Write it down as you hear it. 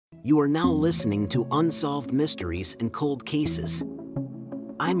You are now listening to Unsolved Mysteries and Cold Cases.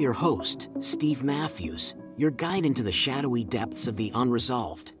 I'm your host, Steve Matthews, your guide into the shadowy depths of the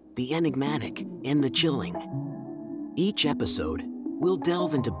unresolved, the enigmatic, and the chilling. Each episode, we'll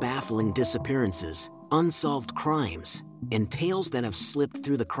delve into baffling disappearances, unsolved crimes, and tales that have slipped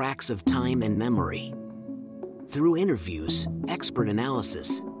through the cracks of time and memory. Through interviews, expert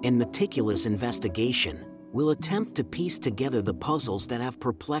analysis, and meticulous investigation, we'll attempt to piece together the puzzles that have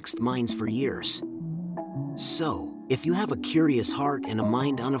perplexed minds for years. So, if you have a curious heart and a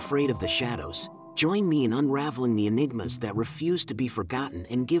mind unafraid of the shadows, join me in unraveling the enigmas that refuse to be forgotten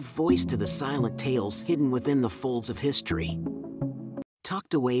and give voice to the silent tales hidden within the folds of history.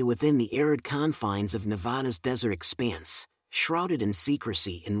 Tucked away within the arid confines of Nevada's desert expanse, shrouded in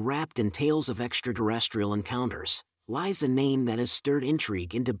secrecy and wrapped in tales of extraterrestrial encounters, lies a name that has stirred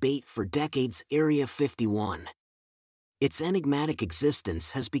intrigue and debate for decades: Area 51. Its enigmatic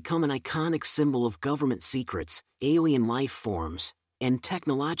existence has become an iconic symbol of government secrets, alien life forms, and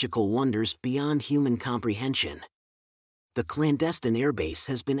technological wonders beyond human comprehension. The clandestine airbase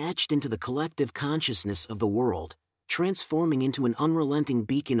has been etched into the collective consciousness of the world, transforming into an unrelenting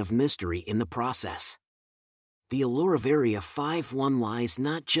beacon of mystery in the process. The allure of Area 51 lies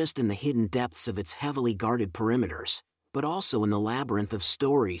not just in the hidden depths of its heavily guarded perimeters, but also in the labyrinth of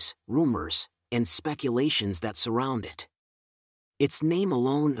stories, rumors, and speculations that surround it. Its name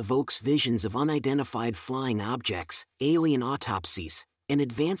alone evokes visions of unidentified flying objects, alien autopsies, and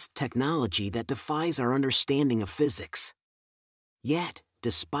advanced technology that defies our understanding of physics. Yet,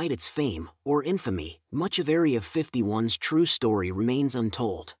 despite its fame, or infamy, much of Area 51's true story remains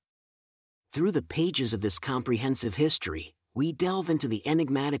untold. Through the pages of this comprehensive history, we delve into the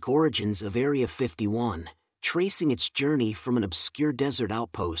enigmatic origins of Area 51, tracing its journey from an obscure desert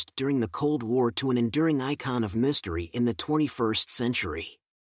outpost during the Cold War to an enduring icon of mystery in the 21st century.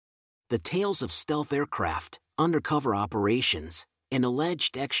 The tales of stealth aircraft, undercover operations, and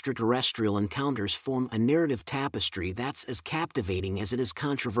alleged extraterrestrial encounters form a narrative tapestry that's as captivating as it is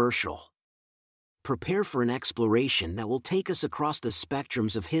controversial. Prepare for an exploration that will take us across the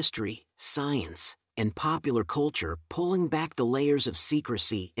spectrums of history, science, and popular culture, pulling back the layers of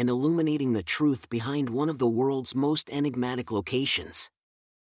secrecy and illuminating the truth behind one of the world's most enigmatic locations.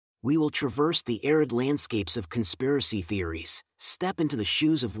 We will traverse the arid landscapes of conspiracy theories, step into the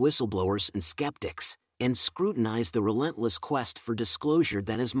shoes of whistleblowers and skeptics, and scrutinize the relentless quest for disclosure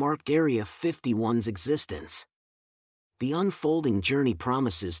that has marked Area 51's existence. The unfolding journey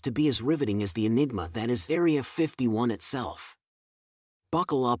promises to be as riveting as the enigma that is Area 51 itself.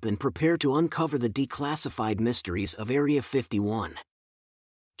 Buckle up and prepare to uncover the declassified mysteries of Area 51.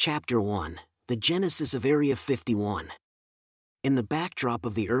 Chapter 1: The Genesis of Area 51. In the backdrop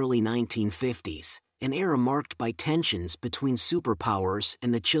of the early 1950s, an era marked by tensions between superpowers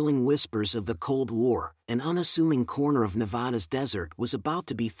and the chilling whispers of the Cold War, an unassuming corner of Nevada's desert was about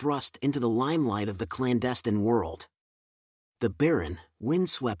to be thrust into the limelight of the clandestine world. The barren,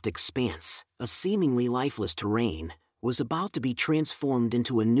 windswept expanse, a seemingly lifeless terrain, was about to be transformed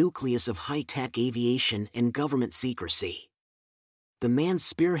into a nucleus of high-tech aviation and government secrecy. The man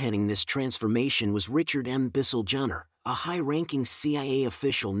spearheading this transformation was Richard M. Bissell Jr., a high-ranking CIA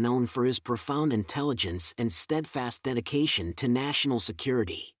official known for his profound intelligence and steadfast dedication to national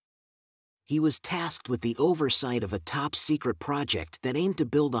security. He was tasked with the oversight of a top-secret project that aimed to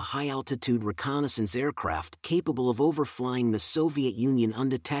build a high-altitude reconnaissance aircraft capable of overflying the Soviet Union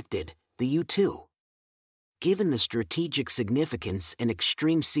undetected, the U-2. Given the strategic significance and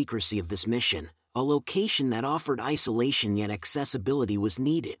extreme secrecy of this mission, a location that offered isolation yet accessibility was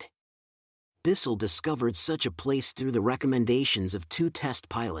needed. Bissell discovered such a place through the recommendations of two test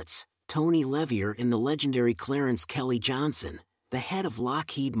pilots, Tony Levier and the legendary Clarence Kelly Johnson, the head of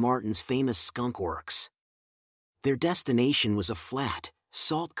Lockheed Martin's famous Skunk Works. Their destination was a flat,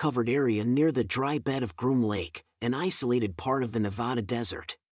 salt-covered area near the dry bed of Groom Lake, an isolated part of the Nevada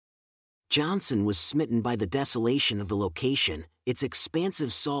desert. Johnson was smitten by the desolation of the location, its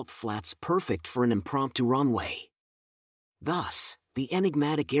expansive salt flats perfect for an impromptu runway. Thus, the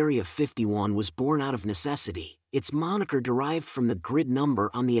enigmatic Area 51 was born out of necessity, its moniker derived from the grid number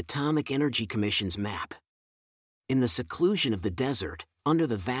on the Atomic Energy Commission's map. In the seclusion of the desert, under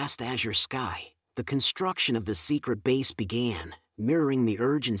the vast azure sky, the construction of the secret base began, mirroring the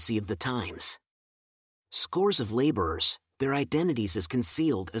urgency of the times. Scores of laborers, their identities as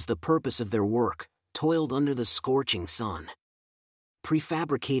concealed as the purpose of their work, toiled under the scorching sun.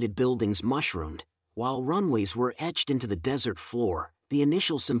 Prefabricated buildings mushroomed, while runways were etched into the desert floor, the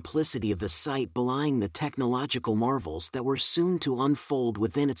initial simplicity of the site belying the technological marvels that were soon to unfold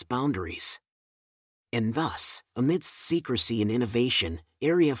within its boundaries. And thus, amidst secrecy and innovation,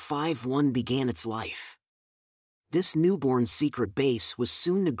 Area 51 began its life. This newborn secret base was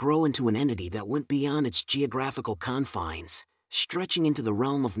soon to grow into an entity that went beyond its geographical confines, stretching into the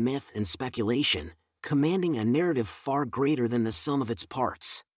realm of myth and speculation, commanding a narrative far greater than the sum of its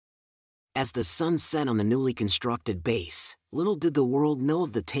parts. As the sun set on the newly constructed base, little did the world know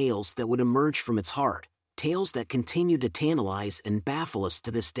of the tales that would emerge from its heart, tales that continue to tantalize and baffle us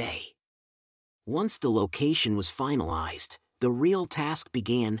to this day. Once the location was finalized, the real task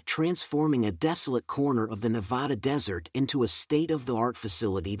began, transforming a desolate corner of the Nevada desert into a state-of-the-art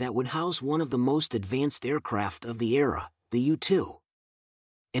facility that would house one of the most advanced aircraft of the era, the U-2.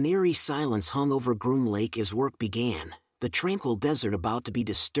 An eerie silence hung over Groom Lake as work began, the tranquil desert about to be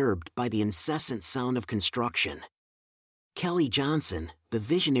disturbed by the incessant sound of construction. Kelly Johnson, the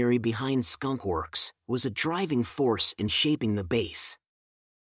visionary behind Skunk Works, was a driving force in shaping the base.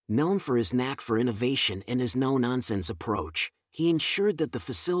 Known for his knack for innovation and his no-nonsense approach, he ensured that the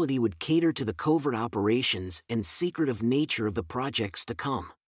facility would cater to the covert operations and secretive nature of the projects to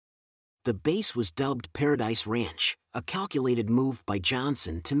come. The base was dubbed Paradise Ranch, a calculated move by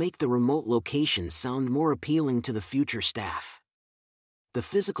Johnson to make the remote location sound more appealing to the future staff. The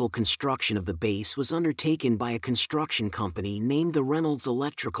physical construction of the base was undertaken by a construction company named the Reynolds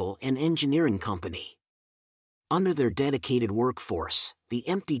Electrical and Engineering Company. Under their dedicated workforce, the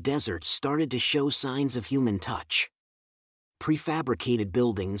empty desert started to show signs of human touch. Prefabricated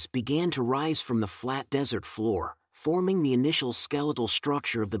buildings began to rise from the flat desert floor, forming the initial skeletal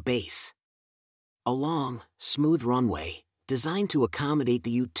structure of the base. A long, smooth runway, designed to accommodate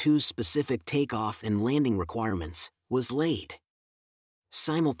the U-2's specific takeoff and landing requirements, was laid.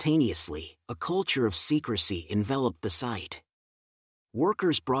 Simultaneously, a culture of secrecy enveloped the site.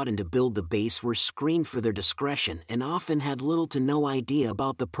 Workers brought in to build the base were screened for their discretion and often had little to no idea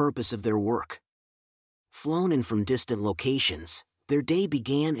about the purpose of their work. Flown in from distant locations, their day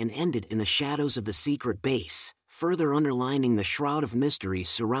began and ended in the shadows of the secret base, further underlining the shroud of mystery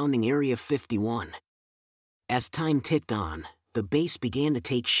surrounding Area 51. As time ticked on, the base began to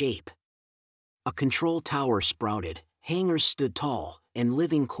take shape. A control tower sprouted, hangars stood tall, and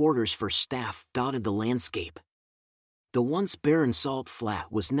living quarters for staff dotted the landscape. The once barren salt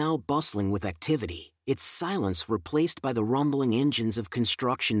flat was now bustling with activity, its silence replaced by the rumbling engines of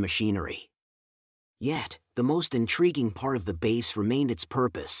construction machinery. Yet, the most intriguing part of the base remained its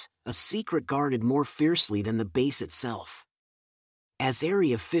purpose, a secret guarded more fiercely than the base itself. As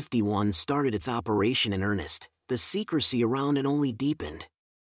Area 51 started its operation in earnest, the secrecy around it only deepened.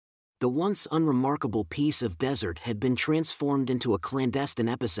 The once unremarkable piece of desert had been transformed into a clandestine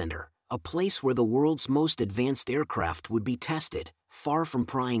epicenter, a place where the world's most advanced aircraft would be tested, far from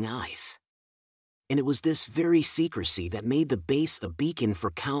prying eyes. And it was this very secrecy that made the base a beacon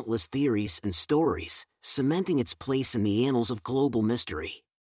for countless theories and stories, cementing its place in the annals of global mystery.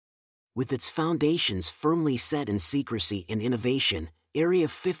 With its foundations firmly set in secrecy and innovation, Area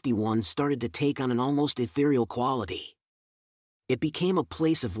 51 started to take on an almost ethereal quality. It became a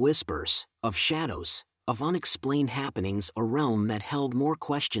place of whispers, of shadows, of unexplained happenings, a realm that held more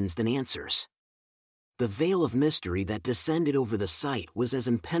questions than answers. The veil of mystery that descended over the site was as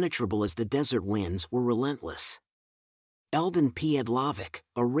impenetrable as the desert winds were relentless. Eldon P. Edlovic,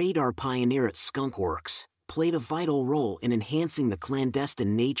 a radar pioneer at Skunk Works, played a vital role in enhancing the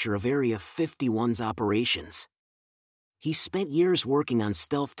clandestine nature of Area 51's operations. He spent years working on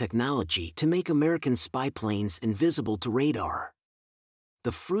stealth technology to make American spy planes invisible to radar.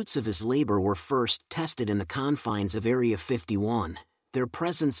 The fruits of his labor were first tested in the confines of Area 51, their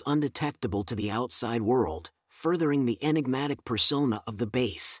presence undetectable to the outside world, furthering the enigmatic persona of the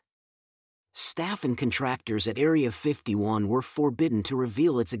base. Staff and contractors at Area 51 were forbidden to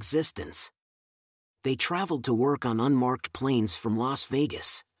reveal its existence. They traveled to work on unmarked planes from Las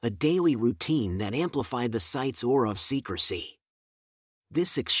Vegas, a daily routine that amplified the site's aura of secrecy.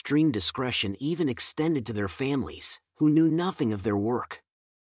 This extreme discretion even extended to their families, who knew nothing of their work.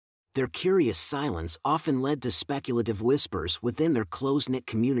 Their curious silence often led to speculative whispers within their close-knit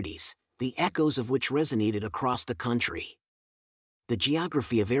communities, the echoes of which resonated across the country. The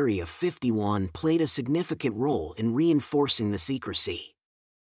geography of Area 51 played a significant role in reinforcing the secrecy.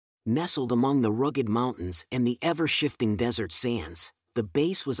 Nestled among the rugged mountains and the ever-shifting desert sands, the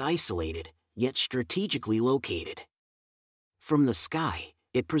base was isolated, yet strategically located. From the sky,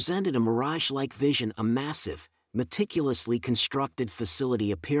 it presented a mirage-like vision, a massive, meticulously constructed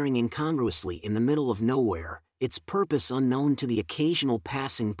facility appearing incongruously in the middle of nowhere, its purpose unknown to the occasional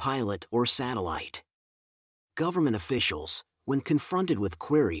passing pilot or satellite. Government officials, when confronted with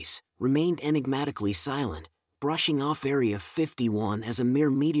queries, remained enigmatically silent, brushing off Area 51 as a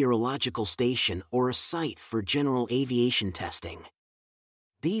mere meteorological station or a site for general aviation testing.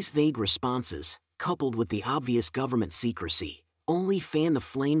 These vague responses, coupled with the obvious government secrecy, only fan the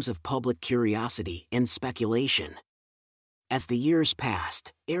flames of public curiosity and speculation. As the years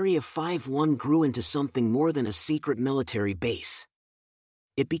passed, Area 51 grew into something more than a secret military base.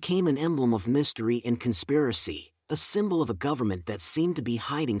 It became an emblem of mystery and conspiracy, a symbol of a government that seemed to be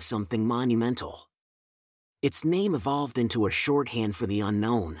hiding something monumental. Its name evolved into a shorthand for the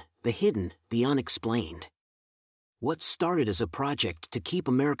unknown, the hidden, the unexplained. What started as a project to keep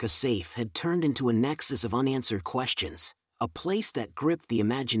America safe had turned into a nexus of unanswered questions, a place that gripped the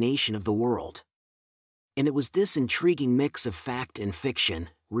imagination of the world. And it was this intriguing mix of fact and fiction,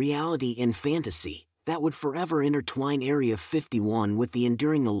 reality and fantasy, that would forever intertwine Area 51 with the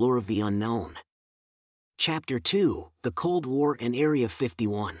enduring allure of the unknown. Chapter 2: The Cold War and Area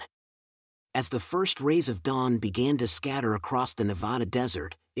 51. As the first rays of dawn began to scatter across the Nevada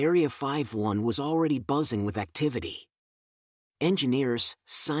desert, Area 51 was already buzzing with activity. Engineers,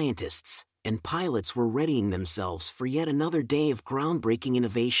 scientists, and pilots were readying themselves for yet another day of groundbreaking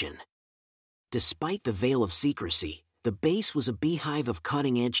innovation. Despite the veil of secrecy, the base was a beehive of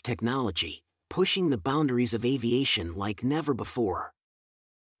cutting-edge technology, pushing the boundaries of aviation like never before.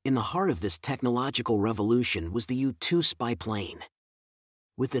 In the heart of this technological revolution was the U-2 spy plane.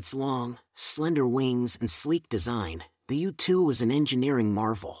 With its long, slender wings and sleek design, the U-2 was an engineering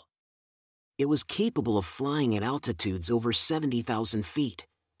marvel. It was capable of flying at altitudes over 70,000 feet,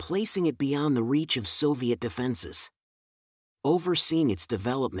 placing it beyond the reach of Soviet defenses. Overseeing its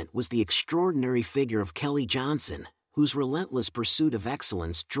development was the extraordinary figure of Kelly Johnson, whose relentless pursuit of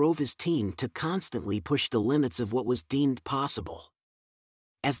excellence drove his team to constantly push the limits of what was deemed possible.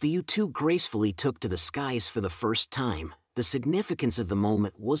 As the U-2 gracefully took to the skies for the first time, the significance of the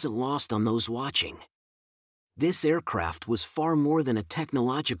moment wasn't lost on those watching. This aircraft was far more than a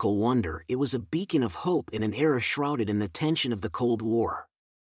technological wonder. It was a beacon of hope in an era shrouded in the tension of the Cold War.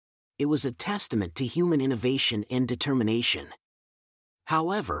 It was a testament to human innovation and determination.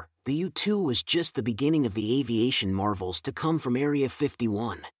 However, the U-2 was just the beginning of the aviation marvels to come from Area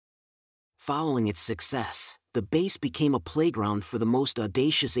 51. Following its success, the base became a playground for the most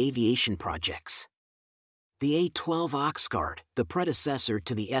audacious aviation projects. The A-12 Oxguard, the predecessor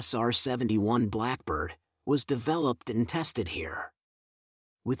to the SR-71 Blackbird, was developed and tested here.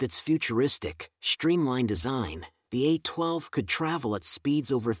 With its futuristic, streamlined design, the A-12 could travel at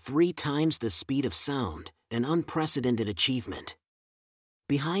speeds over 3 times the speed of sound, an unprecedented achievement.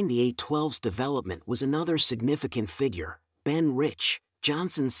 Behind the A-12's development was another significant figure, Ben Rich,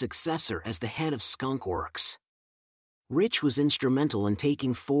 Johnson's successor as the head of Skunk Works. Rich was instrumental in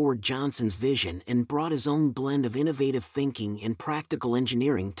taking forward Johnson's vision and brought his own blend of innovative thinking and practical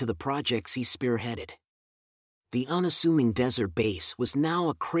engineering to the projects he spearheaded. The unassuming desert base was now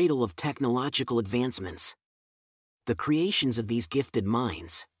a cradle of technological advancements. The creations of these gifted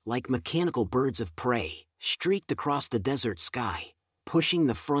minds, like mechanical birds of prey, streaked across the desert sky, pushing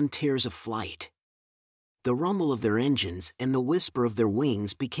the frontiers of flight. The rumble of their engines and the whisper of their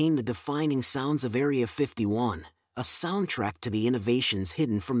wings became the defining sounds of Area 51, a soundtrack to the innovations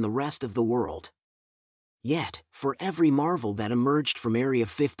hidden from the rest of the world. Yet, for every marvel that emerged from Area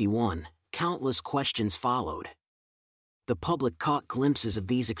 51, countless questions followed. The public caught glimpses of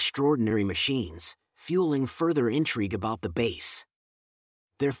these extraordinary machines, fueling further intrigue about the base.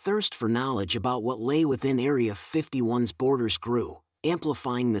 Their thirst for knowledge about what lay within Area 51's borders grew,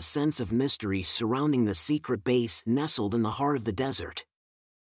 amplifying the sense of mystery surrounding the secret base nestled in the heart of the desert.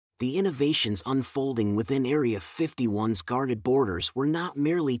 The innovations unfolding within Area 51's guarded borders were not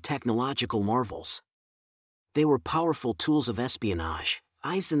merely technological marvels. They were powerful tools of espionage,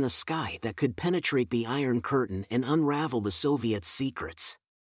 eyes in the sky that could penetrate the Iron Curtain and unravel the Soviet secrets.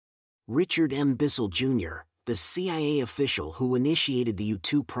 Richard M. Bissell Jr., the CIA official who initiated the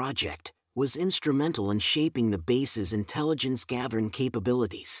U-2 project, was instrumental in shaping the base's intelligence-gathering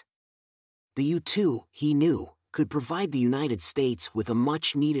capabilities. The U-2, he knew, could provide the United States with a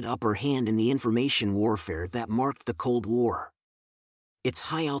much-needed upper hand in the information warfare that marked the Cold War. Its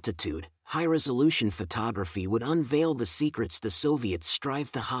high-altitude, high-resolution photography would unveil the secrets the Soviets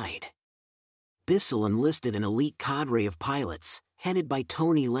strived to hide. Bissell enlisted an elite cadre of pilots, headed by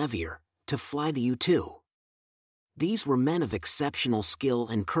Tony Levier, to fly the U-2. These were men of exceptional skill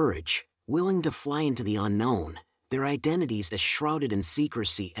and courage, willing to fly into the unknown, their identities as shrouded in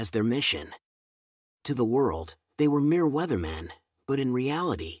secrecy as their mission. To the world, they were mere weathermen, but in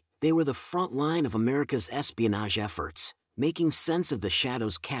reality, they were the front line of America's espionage efforts, making sense of the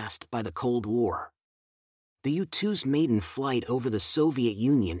shadows cast by the Cold War. The U-2's maiden flight over the Soviet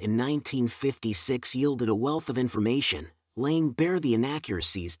Union in 1956 yielded a wealth of information, laying bare the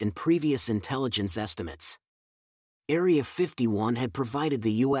inaccuracies in previous intelligence estimates. Area 51 had provided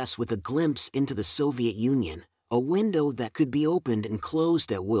the U.S. with a glimpse into the Soviet Union, a window that could be opened and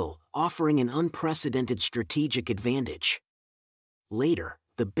closed at will, offering an unprecedented strategic advantage. Later,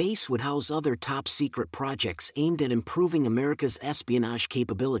 the base would house other top-secret projects aimed at improving America's espionage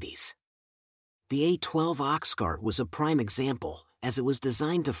capabilities. The A-12 Oxcart was a prime example, as it was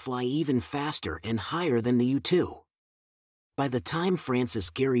designed to fly even faster and higher than the U-2. By the time Francis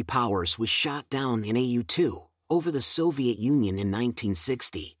Gary Powers was shot down in a U-2 over the Soviet Union in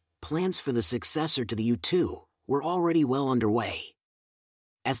 1960, plans for the successor to the U-2 were already well underway.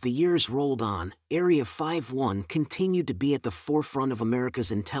 As the years rolled on, Area 51 continued to be at the forefront of America's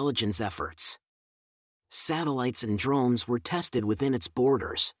intelligence efforts. Satellites and drones were tested within its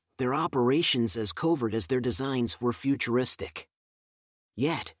borders, their operations as covert as their designs were futuristic.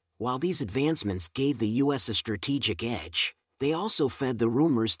 Yet, while these advancements gave the U.S. a strategic edge, they also fed the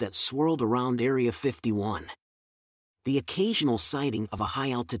rumors that swirled around Area 51. The occasional sighting of a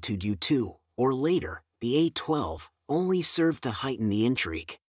high-altitude U-2, or later, the A-12, only served to heighten the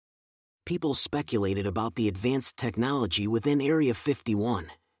intrigue. People speculated about the advanced technology within Area 51,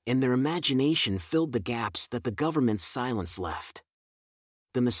 and their imagination filled the gaps that the government's silence left.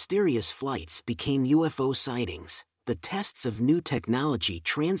 The mysterious flights became UFO sightings, the tests of new technology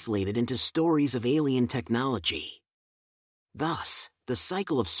translated into stories of alien technology. Thus, the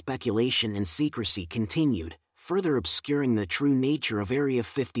cycle of speculation and secrecy continued, further obscuring the true nature of Area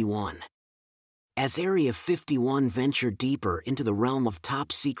 51. As Area 51 ventured deeper into the realm of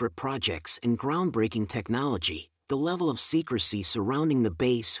top-secret projects and groundbreaking technology, the level of secrecy surrounding the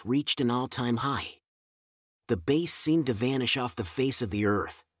base reached an all-time high. The base seemed to vanish off the face of the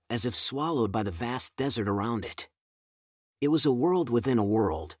earth, as if swallowed by the vast desert around it. It was a world within a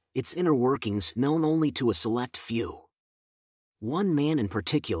world, its inner workings known only to a select few. One man in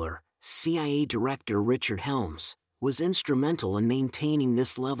particular, CIA Director Richard Helms, was instrumental in maintaining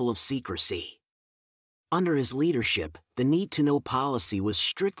this level of secrecy. Under his leadership, the need-to-know policy was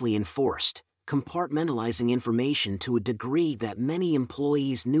strictly enforced, compartmentalizing information to a degree that many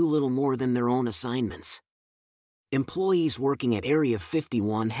employees knew little more than their own assignments. Employees working at Area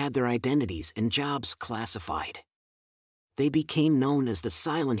 51 had their identities and jobs classified. They became known as the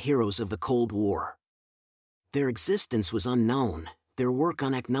silent heroes of the Cold War. Their existence was unknown, their work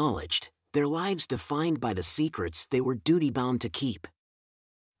unacknowledged, their lives defined by the secrets they were duty-bound to keep.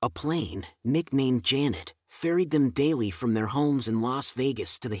 A plane, nicknamed Janet, ferried them daily from their homes in Las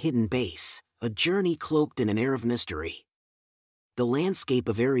Vegas to the hidden base, a journey cloaked in an air of mystery. The landscape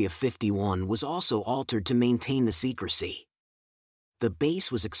of Area 51 was also altered to maintain the secrecy. The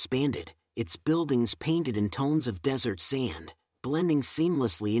base was expanded, its buildings painted in tones of desert sand, blending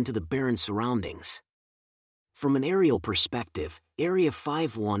seamlessly into the barren surroundings. From an aerial perspective, Area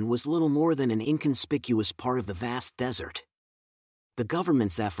 51 was little more than an inconspicuous part of the vast desert. The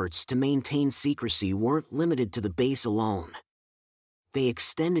government's efforts to maintain secrecy weren't limited to the base alone. They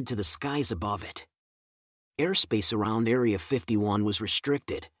extended to the skies above it. Airspace around Area 51 was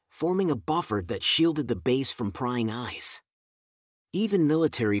restricted, forming a buffer that shielded the base from prying eyes. Even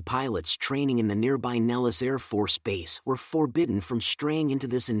military pilots training in the nearby Nellis Air Force Base were forbidden from straying into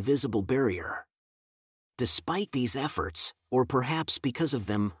this invisible barrier. Despite these efforts, or perhaps because of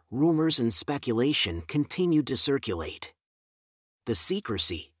them, rumors and speculation continued to circulate. The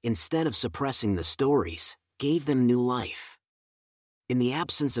secrecy, instead of suppressing the stories, gave them new life. In the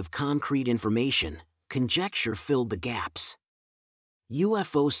absence of concrete information, conjecture filled the gaps.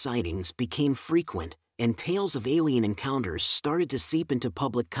 UFO sightings became frequent, and tales of alien encounters started to seep into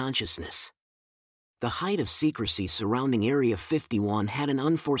public consciousness. The height of secrecy surrounding Area 51 had an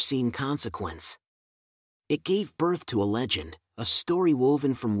unforeseen consequence. It gave birth to a legend, a story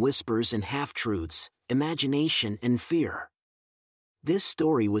woven from whispers and half-truths, imagination and fear. This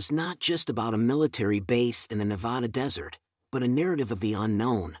story was not just about a military base in the Nevada desert, but a narrative of the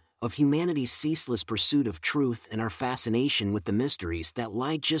unknown, of humanity's ceaseless pursuit of truth and our fascination with the mysteries that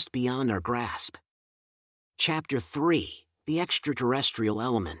lie just beyond our grasp. Chapter 3: The Extraterrestrial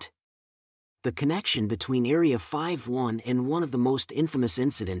Element. The connection between Area 51 and one of the most infamous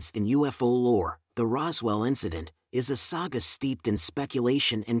incidents in UFO lore, the Roswell incident, is a saga steeped in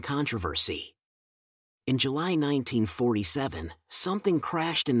speculation and controversy. In July 1947, something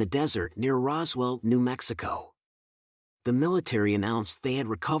crashed in the desert near Roswell, New Mexico. The military announced they had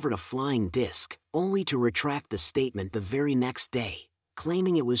recovered a flying disc, only to retract the statement the very next day,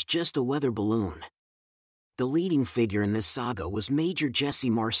 claiming it was just a weather balloon. The leading figure in this saga was Major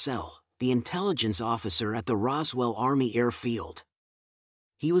Jesse Marcel, the intelligence officer at the Roswell Army Airfield.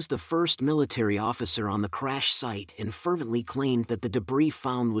 He was the first military officer on the crash site and fervently claimed that the debris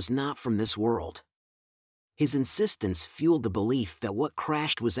found was not from this world. His insistence fueled the belief that what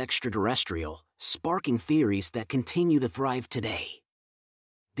crashed was extraterrestrial, sparking theories that continue to thrive today.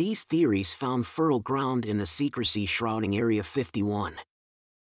 These theories found fertile ground in the secrecy shrouding Area 51.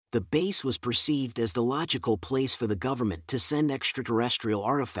 The base was perceived as the logical place for the government to send extraterrestrial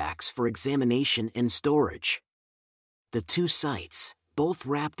artifacts for examination and storage. The two sites, both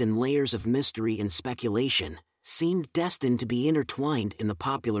wrapped in layers of mystery and speculation, seemed destined to be intertwined in the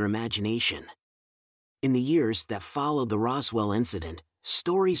popular imagination. In the years that followed the Roswell incident,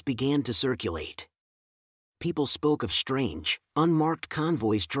 stories began to circulate. People spoke of strange, unmarked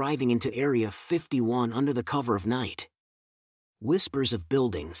convoys driving into Area 51 under the cover of night. Whispers of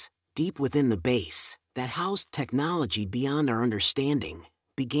buildings, deep within the base, that housed technology beyond our understanding,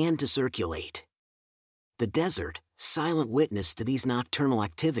 began to circulate. The desert, silent witness to these nocturnal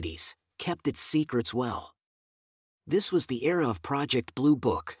activities, kept its secrets well. This was the era of Project Blue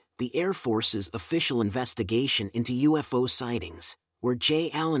Book, the Air Force's official investigation into UFO sightings, where J.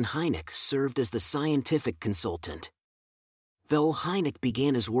 Allen Hynek served as the scientific consultant. Though Hynek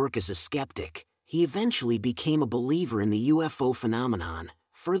began his work as a skeptic, he eventually became a believer in the UFO phenomenon,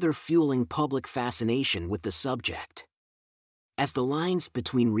 further fueling public fascination with the subject. As the lines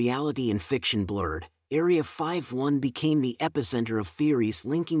between reality and fiction blurred, Area 51 became the epicenter of theories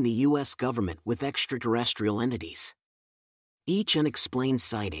linking the U.S. government with extraterrestrial entities. Each unexplained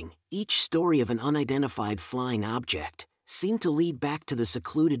sighting, each story of an unidentified flying object, seemed to lead back to the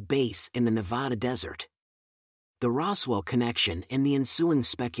secluded base in the Nevada desert. The Roswell connection and the ensuing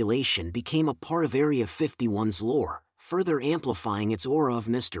speculation became a part of Area 51's lore, further amplifying its aura of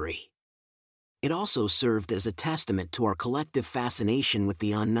mystery. It also served as a testament to our collective fascination with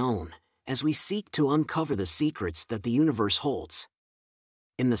the unknown, as we seek to uncover the secrets that the universe holds.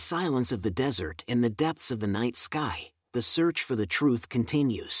 In the silence of the desert and the depths of the night sky, the search for the truth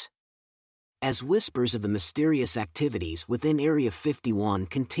continues. As whispers of the mysterious activities within Area 51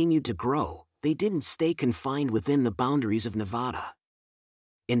 continued to grow, they didn't stay confined within the boundaries of Nevada.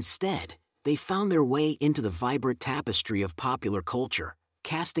 Instead, they found their way into the vibrant tapestry of popular culture,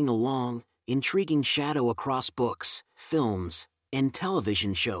 casting a long, intriguing shadow across books, films, and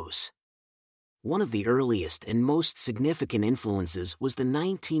television shows. One of the earliest and most significant influences was the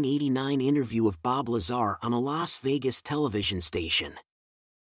 1989 interview of Bob Lazar on a Las Vegas television station.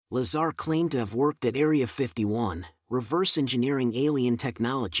 Lazar claimed to have worked at Area 51, reverse engineering alien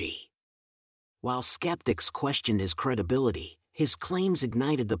technology. While skeptics questioned his credibility, his claims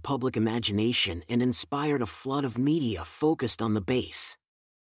ignited the public imagination and inspired a flood of media focused on the base.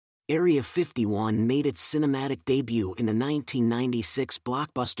 Area 51 made its cinematic debut in the 1996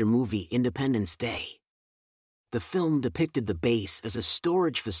 blockbuster movie Independence Day. The film depicted the base as a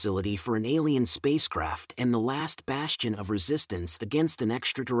storage facility for an alien spacecraft and the last bastion of resistance against an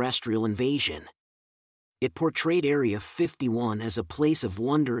extraterrestrial invasion. It portrayed Area 51 as a place of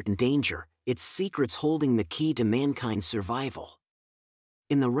wonder and danger, its secrets holding the key to mankind's survival.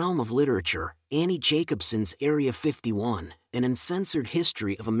 In the realm of literature, Annie Jacobson's Area 51, an uncensored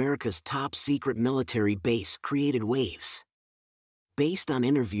history of America's top-secret military base, created waves. Based on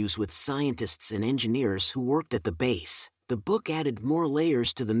interviews with scientists and engineers who worked at the base, the book added more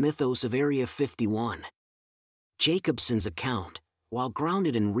layers to the mythos of Area 51. Jacobson's account, while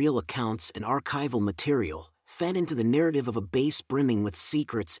grounded in real accounts and archival material, fed into the narrative of a base brimming with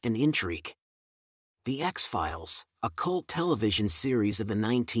secrets and intrigue. The X-Files, a cult television series of the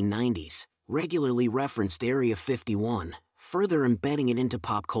 1990s, regularly referenced Area 51, further embedding it into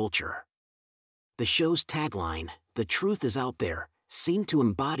pop culture. The show's tagline, "The truth is out there," seemed to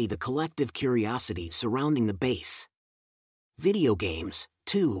embody the collective curiosity surrounding the base. Video games,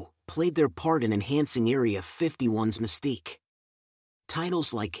 too, played their part in enhancing Area 51's mystique.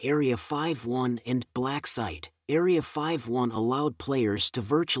 Titles like Area 51 and Black Site, Area 51 allowed players to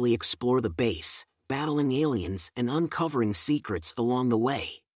virtually explore the base, battling aliens and uncovering secrets along the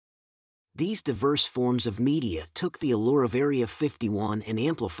way. These diverse forms of media took the allure of Area 51 and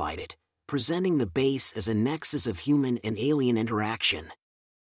amplified it, presenting the base as a nexus of human and alien interaction.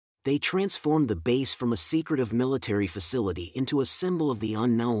 They transformed the base from a secretive military facility into a symbol of the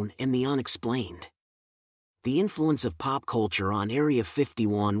unknown and the unexplained. The influence of pop culture on Area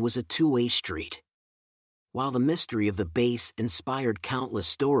 51 was a two-way street. While the mystery of the base inspired countless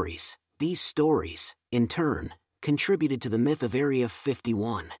stories, these stories, in turn, contributed to the myth of Area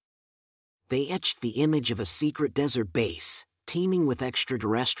 51. They etched the image of a secret desert base, teeming with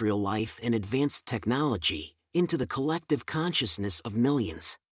extraterrestrial life and advanced technology, into the collective consciousness of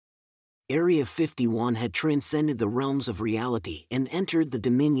millions. Area 51 had transcended the realms of reality and entered the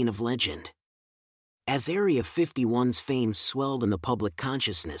dominion of legend. As Area 51's fame swelled in the public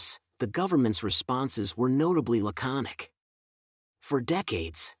consciousness, the government's responses were notably laconic. For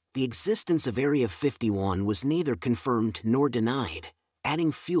decades, the existence of Area 51 was neither confirmed nor denied,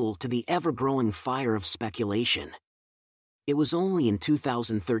 adding fuel to the ever-growing fire of speculation. It was only in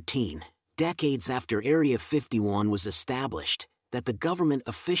 2013, decades after Area 51 was established, that the government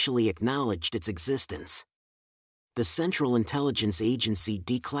officially acknowledged its existence. The Central Intelligence Agency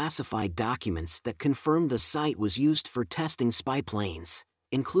declassified documents that confirmed the site was used for testing spy planes,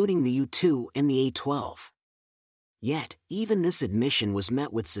 including the U-2 and the A-12. Yet, even this admission was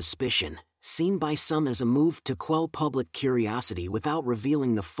met with suspicion, seen by some as a move to quell public curiosity without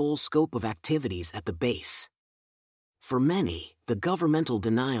revealing the full scope of activities at the base. For many, the governmental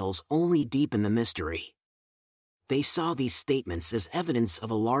denials only deepen the mystery. They saw these statements as evidence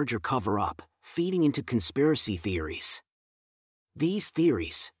of a larger cover-up, feeding into conspiracy theories. These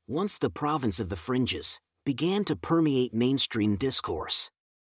theories, once the province of the fringes, began to permeate mainstream discourse.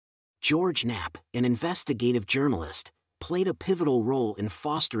 George Knapp, an investigative journalist, played a pivotal role in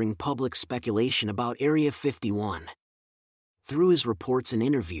fostering public speculation about Area 51. Through his reports and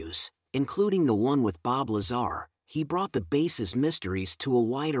interviews, including the one with Bob Lazar, he brought the base's mysteries to a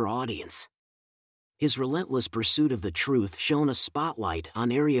wider audience. His relentless pursuit of the truth shone a spotlight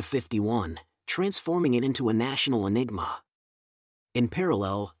on Area 51, transforming it into a national enigma. In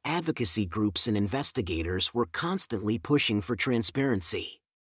parallel, advocacy groups and investigators were constantly pushing for transparency.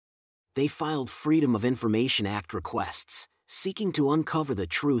 They filed Freedom of Information Act requests, seeking to uncover the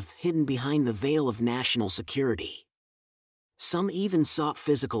truth hidden behind the veil of national security. Some even sought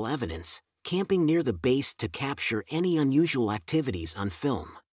physical evidence, camping near the base to capture any unusual activities on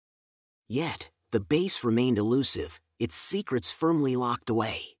film. Yet, the base remained elusive, its secrets firmly locked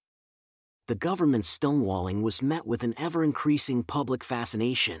away. The government's stonewalling was met with an ever-increasing public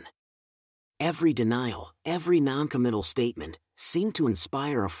fascination. Every denial, every non-committal statement, seemed to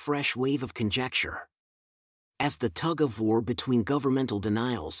inspire a fresh wave of conjecture. As the tug-of-war between governmental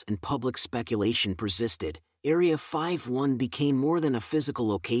denials and public speculation persisted, Area 51 became more than a physical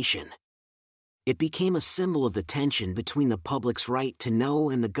location. It became a symbol of the tension between the public's right to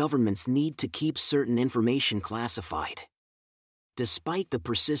know and the government's need to keep certain information classified. Despite the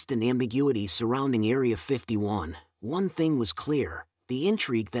persistent ambiguity surrounding Area 51, one thing was clear: the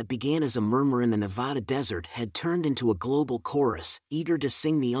intrigue that began as a murmur in the Nevada desert had turned into a global chorus, eager to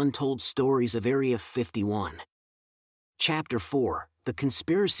sing the untold stories of Area 51. Chapter 4: The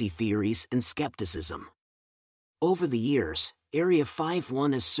Conspiracy Theories and Skepticism. Over the years, Area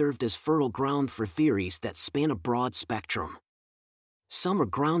 51 has served as fertile ground for theories that span a broad spectrum. Some are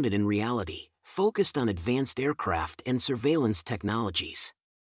grounded in reality, focused on advanced aircraft and surveillance technologies.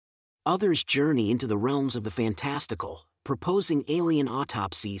 Others journey into the realms of the fantastical, proposing alien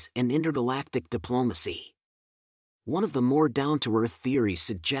autopsies and intergalactic diplomacy. One of the more down-to-earth theories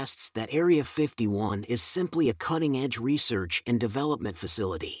suggests that Area 51 is simply a cutting-edge research and development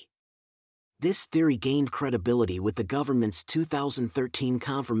facility. This theory gained credibility with the government's 2013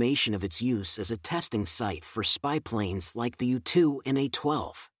 confirmation of its use as a testing site for spy planes like the U-2 and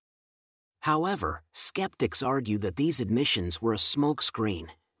A-12. However, skeptics argue that these admissions were a smokescreen,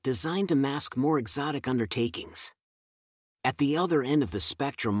 designed to mask more exotic undertakings. At the other end of the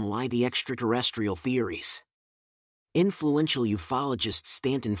spectrum lie the extraterrestrial theories. Influential ufologist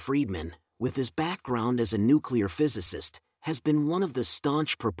Stanton Friedman, with his background as a nuclear physicist, has been one of the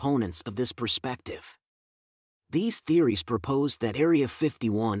staunch proponents of this perspective. These theories propose that Area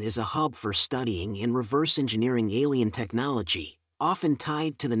 51 is a hub for studying and reverse engineering alien technology, often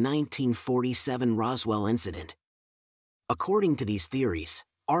tied to the 1947 Roswell incident. According to these theories,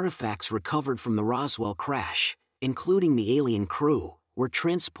 artifacts recovered from the Roswell crash, including the alien crew, were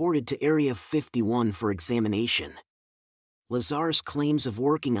transported to Area 51 for examination. Lazar's claims of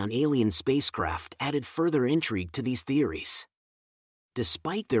working on alien spacecraft added further intrigue to these theories.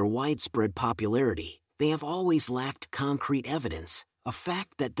 Despite their widespread popularity, they have always lacked concrete evidence, a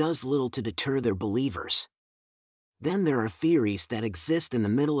fact that does little to deter their believers. Then there are theories that exist in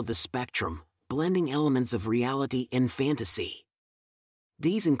the middle of the spectrum, blending elements of reality and fantasy.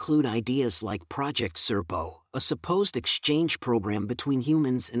 These include ideas like Project Serpo, a supposed exchange program between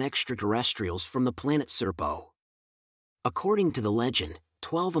humans and extraterrestrials from the planet Serpo. According to the legend,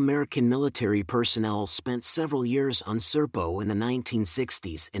 12 American military personnel spent several years on Serpo in the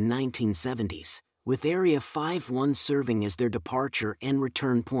 1960s and 1970s, with Area 51 serving as their departure and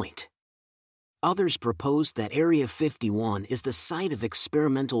return point. Others propose that Area 51 is the site of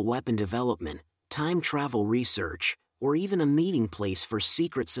experimental weapon development, time travel research, or even a meeting place for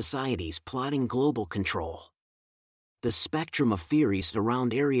secret societies plotting global control. The spectrum of theories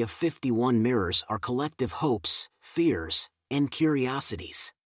around Area 51 mirrors our collective hopes, fears, and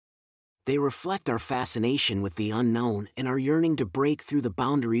curiosities. They reflect our fascination with the unknown and our yearning to break through the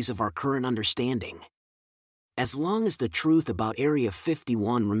boundaries of our current understanding. As long as the truth about Area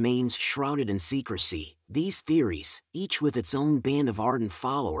 51 remains shrouded in secrecy, these theories, each with its own band of ardent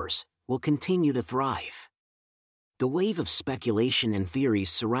followers, will continue to thrive. The wave of speculation and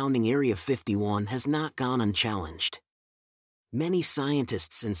theories surrounding Area 51 has not gone unchallenged. Many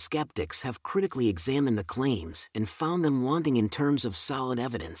scientists and skeptics have critically examined the claims and found them wanting in terms of solid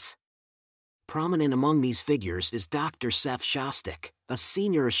evidence. Prominent among these figures is Dr. Seth Shostak, a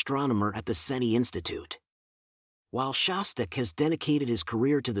senior astronomer at the SETI Institute. While Shostak has dedicated his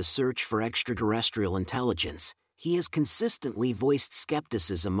career to the search for extraterrestrial intelligence, he has consistently voiced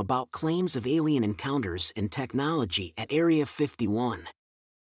skepticism about claims of alien encounters and technology at Area 51.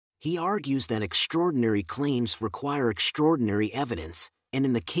 He argues that extraordinary claims require extraordinary evidence, and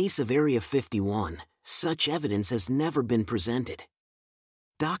in the case of Area 51, such evidence has never been presented.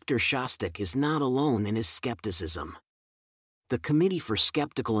 Dr. Shostak is not alone in his skepticism. The Committee for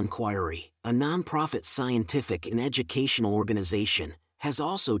Skeptical Inquiry, a nonprofit scientific and educational organization, has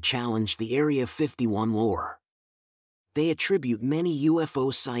also challenged the Area 51 lore. They attribute many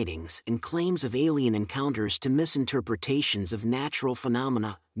UFO sightings and claims of alien encounters to misinterpretations of natural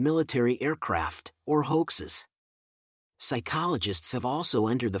phenomena, military aircraft, or hoaxes. Psychologists have also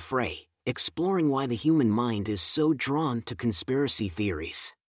entered the fray, exploring why the human mind is so drawn to conspiracy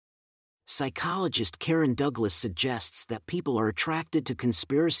theories. Psychologist Karen Douglas suggests that people are attracted to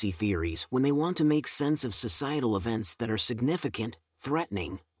conspiracy theories when they want to make sense of societal events that are significant,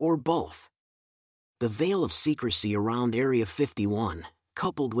 threatening, or both. The veil of secrecy around Area 51,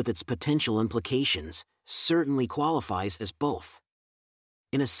 coupled with its potential implications, certainly qualifies as both.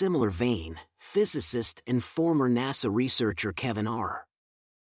 In a similar vein, physicist and former NASA researcher Kevin R.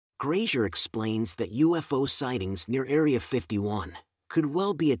 Grazier explains that UFO sightings near Area 51 could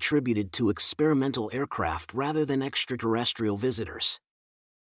well be attributed to experimental aircraft rather than extraterrestrial visitors.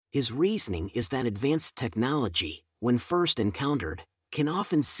 His reasoning is that advanced technology, when first encountered, can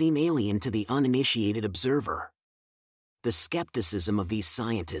often seem alien to the uninitiated observer. The skepticism of these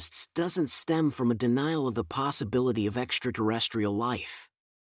scientists doesn't stem from a denial of the possibility of extraterrestrial life.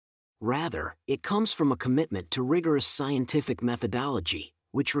 Rather, it comes from a commitment to rigorous scientific methodology,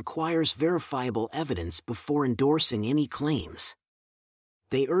 which requires verifiable evidence before endorsing any claims.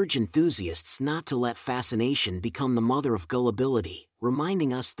 They urge enthusiasts not to let fascination become the mother of gullibility,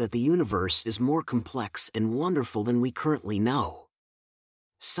 reminding us that the universe is more complex and wonderful than we currently know.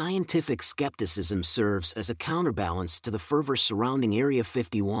 Scientific skepticism serves as a counterbalance to the fervor surrounding Area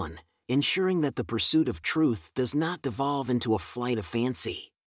 51, ensuring that the pursuit of truth does not devolve into a flight of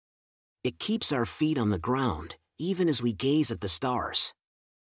fancy. It keeps our feet on the ground, even as we gaze at the stars.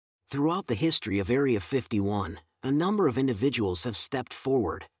 Throughout the history of Area 51, a number of individuals have stepped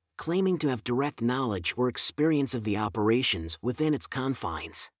forward, claiming to have direct knowledge or experience of the operations within its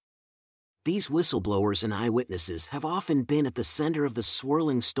confines. These whistleblowers and eyewitnesses have often been at the center of the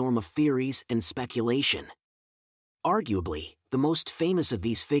swirling storm of theories and speculation. Arguably, the most famous of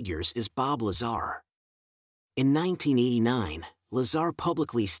these figures is Bob Lazar. In 1989, Lazar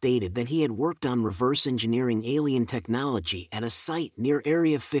publicly stated that he had worked on reverse engineering alien technology at a site near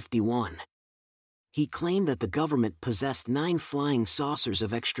Area 51. He claimed that the government possessed 9 flying saucers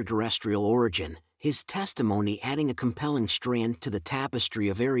of extraterrestrial origin, his testimony adding a compelling strand to the tapestry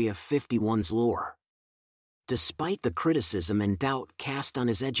of Area 51's lore. Despite the criticism and doubt cast on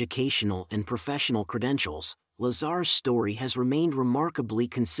his educational and professional credentials, Lazar's story has remained remarkably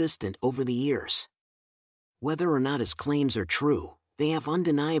consistent over the years. Whether or not his claims are true, they have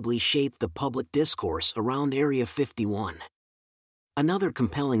undeniably shaped the public discourse around Area 51. Another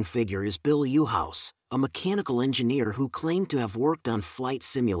compelling figure is Bill Uhouse, a mechanical engineer who claimed to have worked on flight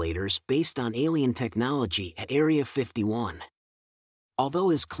simulators based on alien technology at Area 51. Although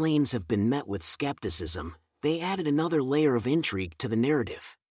his claims have been met with skepticism, they added another layer of intrigue to the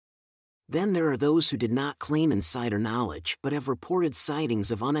narrative. Then there are those who did not claim insider knowledge but have reported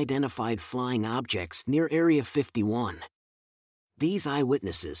sightings of unidentified flying objects near Area 51. These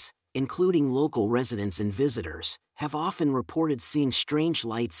eyewitnesses, including local residents and visitors, have often reported seeing strange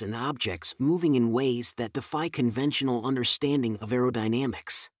lights and objects moving in ways that defy conventional understanding of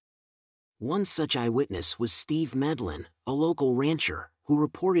aerodynamics. One such eyewitness was Steve Medlin, a local rancher, who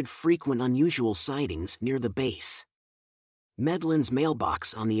reported frequent unusual sightings near the base. Medlin's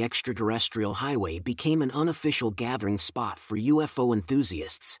mailbox on the extraterrestrial highway became an unofficial gathering spot for UFO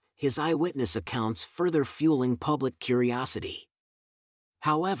enthusiasts, his eyewitness accounts further fueling public curiosity.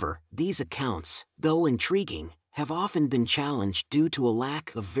 However, these accounts, though intriguing, have often been challenged due to a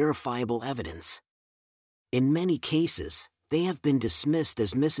lack of verifiable evidence. In many cases, they have been dismissed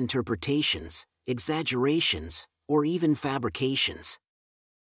as misinterpretations, exaggerations, or even fabrications.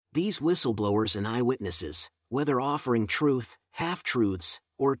 These whistleblowers and eyewitnesses, whether offering truth, half-truths,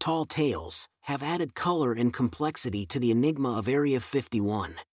 or tall tales, have added color and complexity to the enigma of Area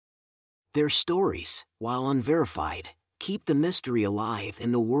 51. Their stories, while unverified, keep the mystery alive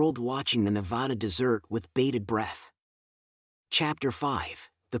in the world watching the Nevada desert with bated breath. Chapter 5: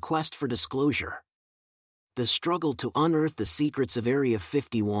 The Quest for Disclosure. The struggle to unearth the secrets of Area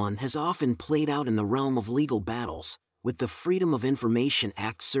 51 has often played out in the realm of legal battles, with the Freedom of Information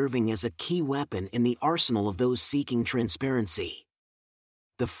Act serving as a key weapon in the arsenal of those seeking transparency.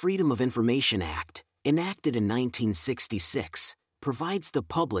 The Freedom of Information Act, enacted in 1966, provides the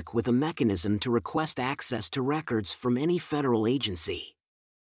public with a mechanism to request access to records from any federal agency.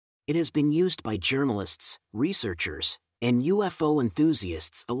 It has been used by journalists, researchers, and UFO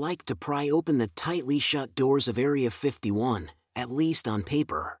enthusiasts alike to pry open the tightly shut doors of Area 51, at least on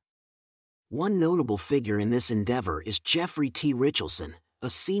paper. One notable figure in this endeavor is Jeffrey T. Richardson,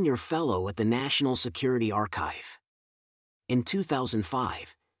 a senior fellow at the National Security Archive. In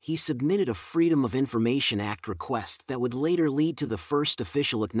 2005, he submitted a Freedom of Information Act request that would later lead to the first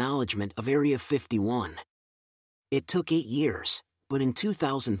official acknowledgement of Area 51. It took 8 years, but in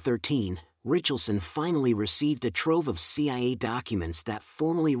 2013, Richardson finally received a trove of CIA documents that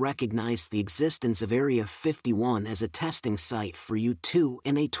formally recognized the existence of Area 51 as a testing site for U-2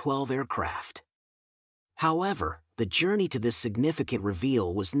 and A-12 aircraft. However, the journey to this significant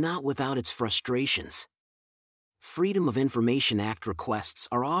reveal was not without its frustrations. Freedom of Information Act requests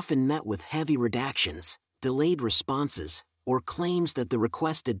are often met with heavy redactions, delayed responses, or claims that the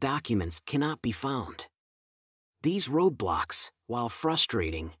requested documents cannot be found. These roadblocks, while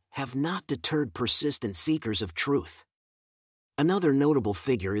frustrating, have not deterred persistent seekers of truth. Another notable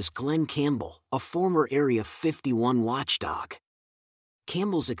figure is Glenn Campbell, a former Area 51 watchdog.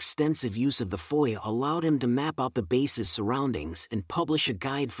 Campbell's extensive use of the FOIA allowed him to map out the base's surroundings and publish a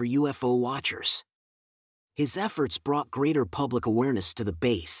guide for UFO watchers. His efforts brought greater public awareness to the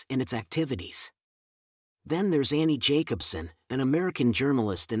base and its activities. Then there's Annie Jacobson, an American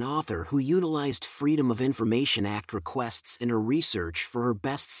journalist and author who utilized Freedom of Information Act requests in her research for her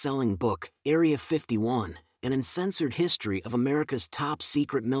best-selling book, Area 51, An Uncensored History of America's Top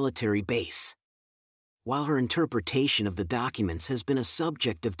Secret Military Base. While her interpretation of the documents has been a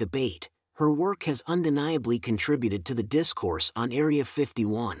subject of debate, her work has undeniably contributed to the discourse on Area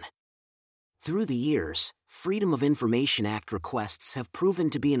 51. Through the years, Freedom of Information Act requests have proven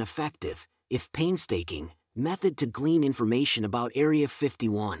to be an effective, if painstaking, method to glean information about Area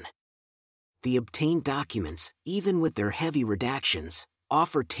 51. The obtained documents, even with their heavy redactions,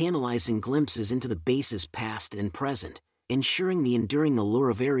 offer tantalizing glimpses into the base's past and present, ensuring the enduring allure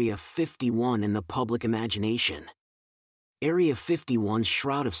of Area 51 in the public imagination. Area 51's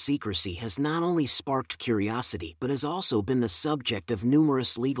shroud of secrecy has not only sparked curiosity but has also been the subject of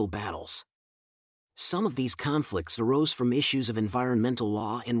numerous legal battles. Some of these conflicts arose from issues of environmental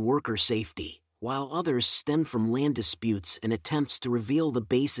law and worker safety, while others stemmed from land disputes and attempts to reveal the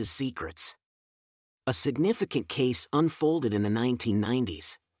base's secrets. A significant case unfolded in the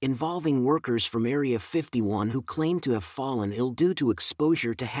 1990s, involving workers from Area 51 who claimed to have fallen ill due to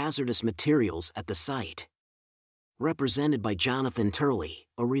exposure to hazardous materials at the site. Represented by Jonathan Turley,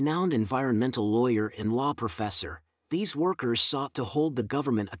 a renowned environmental lawyer and law professor, these workers sought to hold the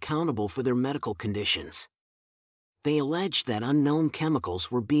government accountable for their medical conditions. They alleged that unknown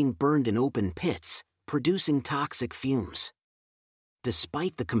chemicals were being burned in open pits, producing toxic fumes.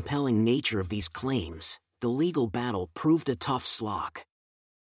 Despite the compelling nature of these claims, the legal battle proved a tough slog.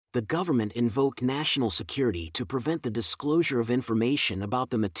 The government invoked national security to prevent the disclosure of information about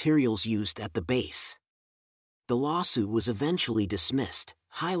the materials used at the base. The lawsuit was eventually dismissed,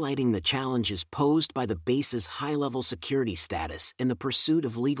 highlighting the challenges posed by the base's high-level security status in the pursuit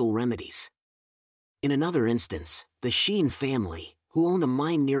of legal remedies. In another instance, the Sheehan family, who owned a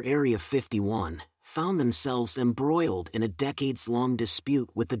mine near Area 51, found themselves embroiled in a decades-long dispute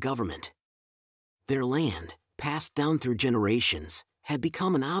with the government. Their land, passed down through generations, had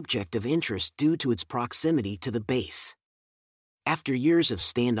become an object of interest due to its proximity to the base. After years of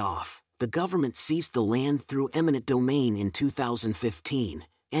standoff, the government seized the land through eminent domain in 2015,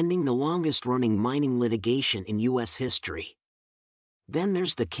 ending the longest-running mining litigation in U.S. history. Then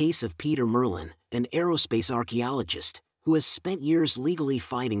there's the case of Peter Merlin, an aerospace archaeologist, who has spent years legally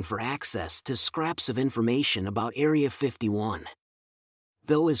fighting for access to scraps of information about Area 51.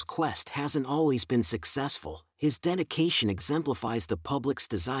 Though his quest hasn't always been successful, his dedication exemplifies the public's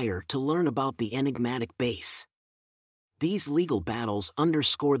desire to learn about the enigmatic base. These legal battles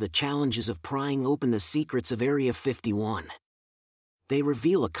underscore the challenges of prying open the secrets of Area 51. They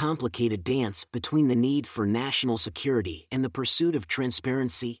reveal a complicated dance between the need for national security and the pursuit of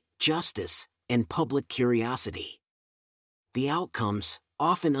transparency, justice, and public curiosity. The outcomes,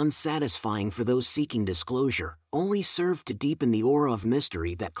 often unsatisfying for those seeking disclosure, only serve to deepen the aura of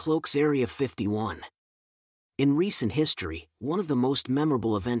mystery that cloaks Area 51. In recent history, one of the most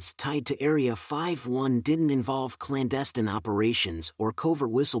memorable events tied to Area 51 didn't involve clandestine operations or covert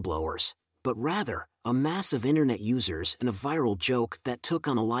whistleblowers, but rather, a mass of internet users and a viral joke that took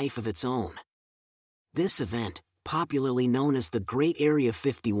on a life of its own. This event, popularly known as the Great Area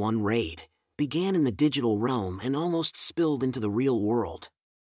 51 Raid, began in the digital realm and almost spilled into the real world.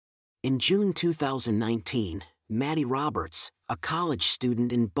 In June 2019, Maddie Roberts, a college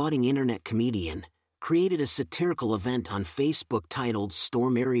student and budding internet comedian, created a satirical event on Facebook titled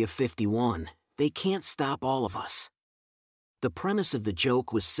Storm Area 51, They Can't Stop All of Us. The premise of the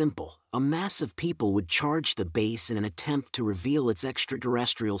joke was simple: a mass of people would charge the base in an attempt to reveal its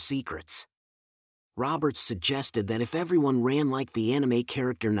extraterrestrial secrets. Roberts suggested that if everyone ran like the anime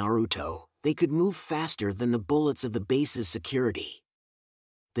character Naruto, they could move faster than the bullets of the base's security.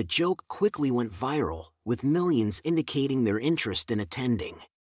 The joke quickly went viral, with millions indicating their interest in attending.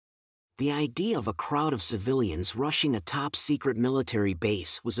 The idea of a crowd of civilians rushing a top-secret military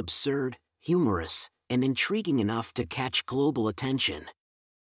base was absurd, humorous, and intriguing enough to catch global attention.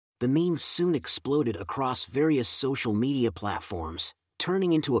 The meme soon exploded across various social media platforms,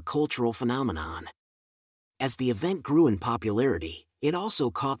 turning into a cultural phenomenon. As the event grew in popularity, it also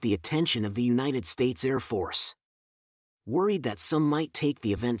caught the attention of the United States Air Force. Worried that some might take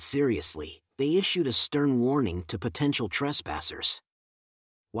the event seriously, they issued a stern warning to potential trespassers.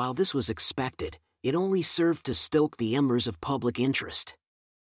 While this was expected, it only served to stoke the embers of public interest.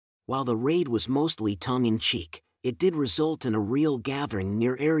 While the raid was mostly tongue-in-cheek, it did result in a real gathering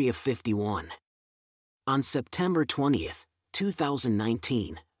near Area 51. On September 20,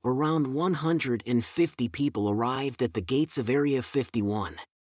 2019, around 150 people arrived at the gates of Area 51.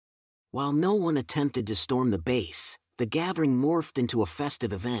 While no one attempted to storm the base, the gathering morphed into a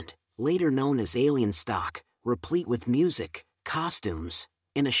festive event, later known as Alien Stock, replete with music, costumes,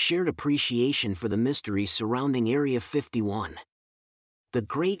 and a shared appreciation for the mystery surrounding Area 51. The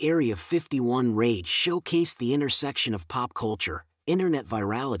Great Area 51 Raid showcased the intersection of pop culture, internet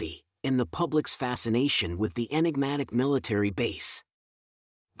virality, and the public's fascination with the enigmatic military base.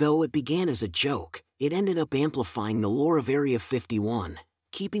 Though it began as a joke, it ended up amplifying the lore of Area 51,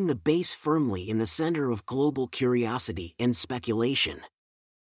 keeping the base firmly in the center of global curiosity and speculation.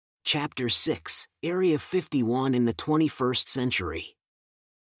 Chapter 6: Area 51 in the 21st Century.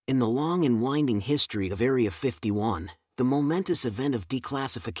 In the long and winding history of Area 51, the momentous event of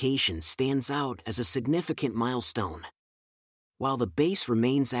declassification stands out as a significant milestone. While the base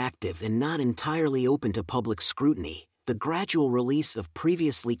remains active and not entirely open to public scrutiny, the gradual release of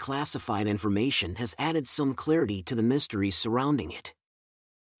previously classified information has added some clarity to the mysteries surrounding it.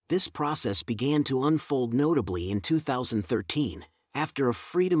 This process began to unfold notably in 2013, after a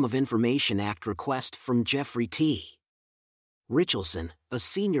Freedom of Information Act request from Jeffrey T. Richelson, a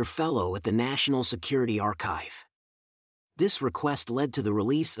senior fellow at the National Security Archive. This request led to the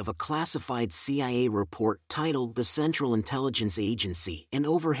release of a classified CIA report titled The Central Intelligence Agency and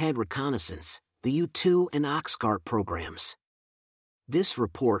Overhead Reconnaissance, the U-2 and Oxcart programs. This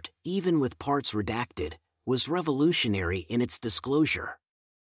report, even with parts redacted, was revolutionary in its disclosure.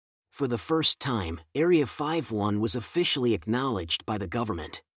 For the first time, Area 51 was officially acknowledged by the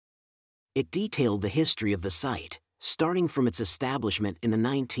government. It detailed the history of the site, starting from its establishment in the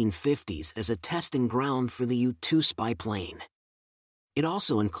 1950s as a testing ground for the U-2 spy plane. It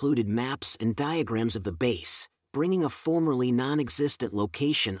also included maps and diagrams of the base, bringing a formerly non-existent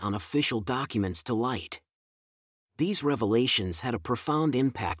location on official documents to light. These revelations had a profound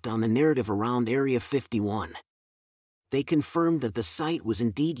impact on the narrative around Area 51. They confirmed that the site was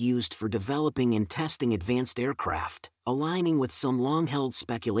indeed used for developing and testing advanced aircraft, aligning with some long-held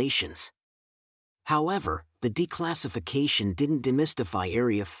speculations. However, the declassification didn't demystify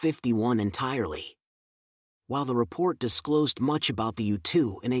Area 51 entirely. While the report disclosed much about the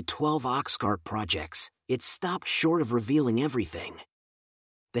U-2 and A-12 Oxcart projects, it stopped short of revealing everything.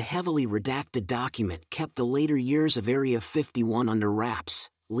 The heavily redacted document kept the later years of Area 51 under wraps,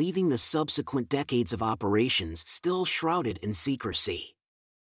 leaving the subsequent decades of operations still shrouded in secrecy.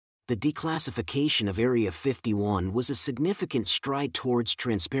 The declassification of Area 51 was a significant stride towards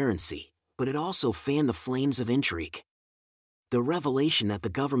transparency, but it also fanned the flames of intrigue. The revelation that the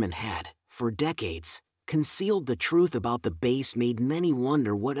government had, for decades, concealed the truth about the base made many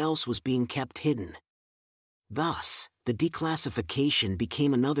wonder what else was being kept hidden. Thus, the declassification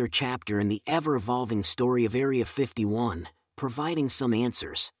became another chapter in the ever-evolving story of Area 51, providing some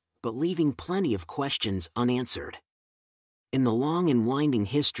answers, but leaving plenty of questions unanswered. In the long and winding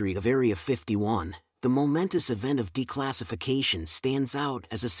history of Area 51, the momentous event of declassification stands out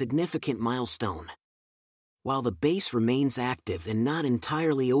as a significant milestone. While the base remains active and not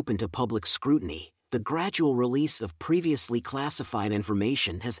entirely open to public scrutiny, the gradual release of previously classified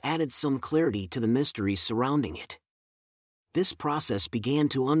information has added some clarity to the mysteries surrounding it. This process began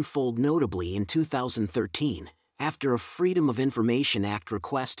to unfold notably in 2013, after a Freedom of Information Act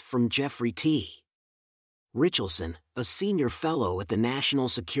request from Jeffrey T. Richelson, a senior fellow at the National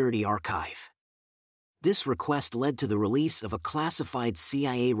Security Archive. This request led to the release of a classified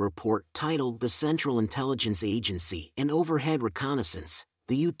CIA report titled The Central Intelligence Agency and Overhead Reconnaissance,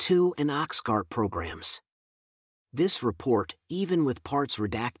 the U-2 and Oxcart programs. This report, even with parts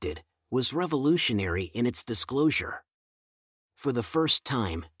redacted, was revolutionary in its disclosure. For the first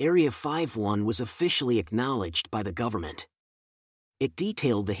time, Area 51 was officially acknowledged by the government. It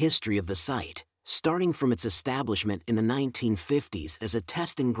detailed the history of the site, starting from its establishment in the 1950s as a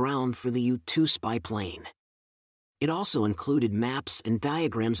testing ground for the U-2 spy plane. It also included maps and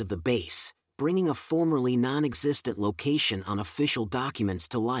diagrams of the base, bringing a formerly non-existent location on official documents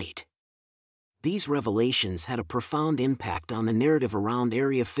to light. These revelations had a profound impact on the narrative around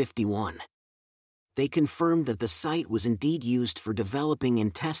Area 51. They confirmed that the site was indeed used for developing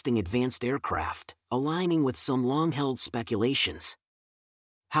and testing advanced aircraft, aligning with some long-held speculations.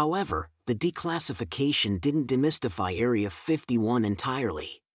 However, the declassification didn't demystify Area 51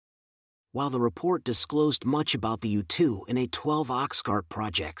 entirely. While the report disclosed much about the U-2 and A-12 Oxcart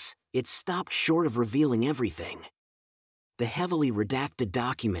projects, it stopped short of revealing everything. The heavily redacted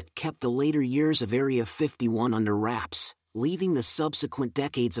document kept the later years of Area 51 under wraps, leaving the subsequent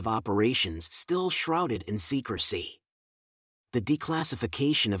decades of operations still shrouded in secrecy. The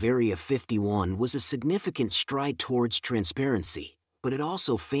declassification of Area 51 was a significant stride towards transparency, but it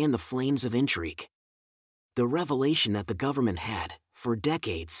also fanned the flames of intrigue. The revelation that the government had, for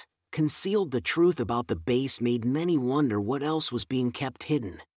decades, concealed the truth about the base made many wonder what else was being kept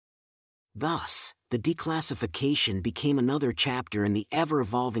hidden. Thus, the declassification became another chapter in the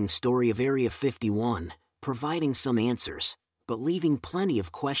ever-evolving story of Area 51, providing some answers, but leaving plenty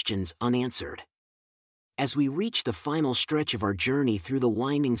of questions unanswered. As we reach the final stretch of our journey through the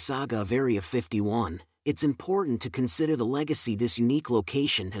winding saga of Area 51, it's important to consider the legacy this unique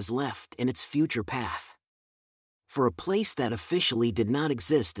location has left and its future path. For a place that officially did not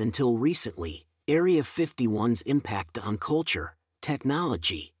exist until recently, Area 51's impact on culture,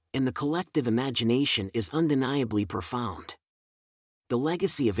 technology, and the collective imagination is undeniably profound. The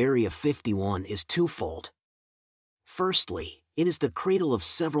legacy of Area 51 is twofold. Firstly, it is the cradle of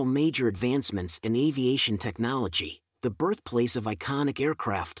several major advancements in aviation technology, the birthplace of iconic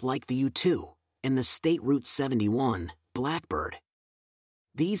aircraft like the U-2, and the State Route 71, Blackbird.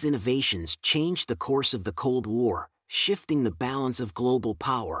 These innovations changed the course of the Cold War, shifting the balance of global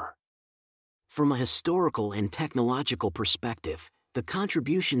power. From a historical and technological perspective, the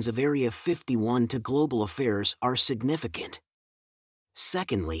contributions of Area 51 to global affairs are significant.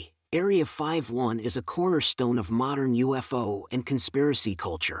 Secondly, Area 51 is a cornerstone of modern UFO and conspiracy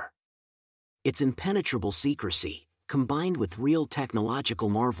culture. Its impenetrable secrecy, combined with real technological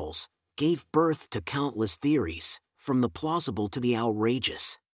marvels, gave birth to countless theories, from the plausible to the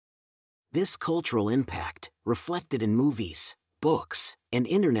outrageous. This cultural impact, reflected in movies, books, and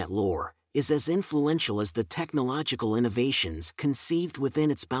internet lore, is as influential as the technological innovations conceived within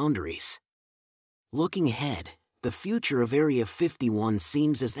its boundaries. Looking ahead, the future of Area 51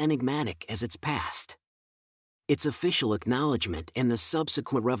 seems as enigmatic as its past. Its official acknowledgement and the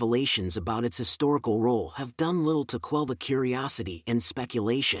subsequent revelations about its historical role have done little to quell the curiosity and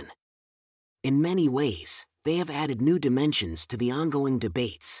speculation. In many ways, they have added new dimensions to the ongoing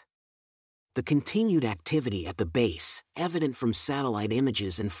debates. The continued activity at the base, evident from satellite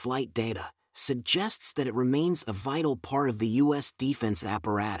images and flight data, suggests that it remains a vital part of the U.S. defense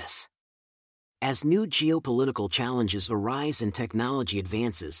apparatus. As new geopolitical challenges arise and technology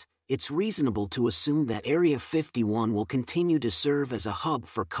advances, it's reasonable to assume that Area 51 will continue to serve as a hub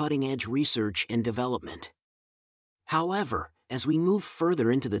for cutting-edge research and development. However, as we move further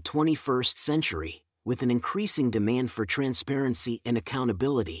into the 21st century, with an increasing demand for transparency and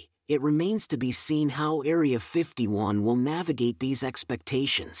accountability, it remains to be seen how Area 51 will navigate these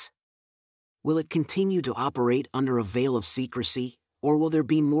expectations. Will it continue to operate under a veil of secrecy, Or will there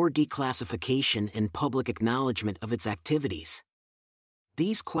be more declassification and public acknowledgement of its activities?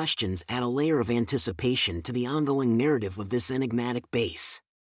 These questions add a layer of anticipation to the ongoing narrative of this enigmatic base.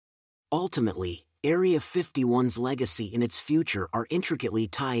 Ultimately, Area 51's legacy and its future are intricately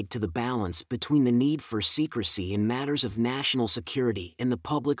tied to the balance between the need for secrecy in matters of national security and the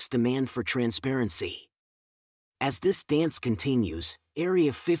public's demand for transparency. As this dance continues,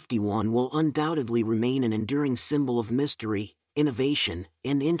 Area 51 will undoubtedly remain an enduring symbol of mystery, innovation,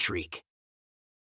 and intrigue.